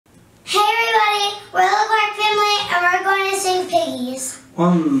We're the Clark family and we're going to sing Piggies.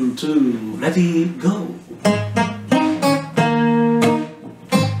 1, 2, ready, go.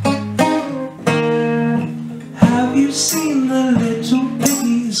 Have you seen the little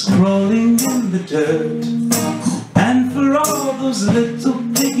piggies crawling in the dirt? And for all those little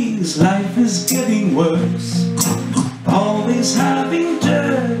piggies, life is getting worse. Always having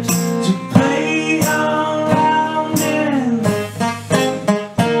dirt to play around in.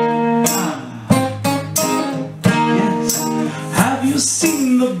 Yes. Have you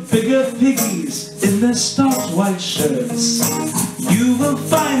seen the bigger piggies in their starched white shirts? You will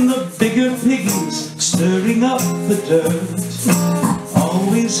find the bigger piggies stirring up the dirt.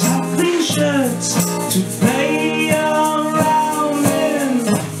 Always have clean shirts to play around in.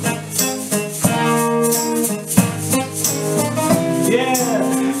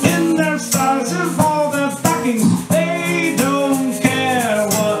 Yeah, in their sizes, all their backing, they don't care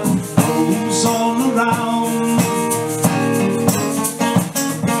what goes on around.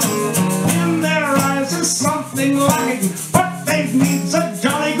 In their eyes is something lacking, but they need a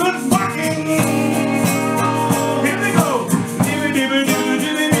jolly good whacking. Here we go.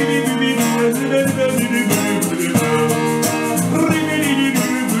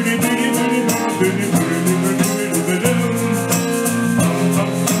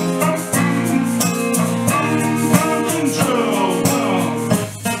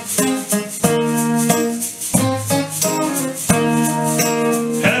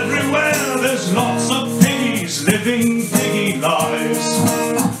 Living piggy lives.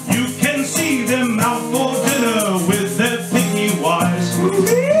 You can see them out for dinner with their piggy wives,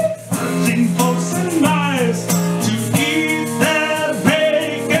 hunting forks and knives to eat their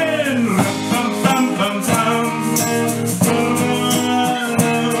bacon. Bum, bum, bum, bum.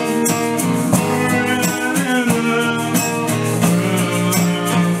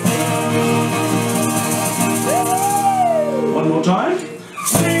 One more time.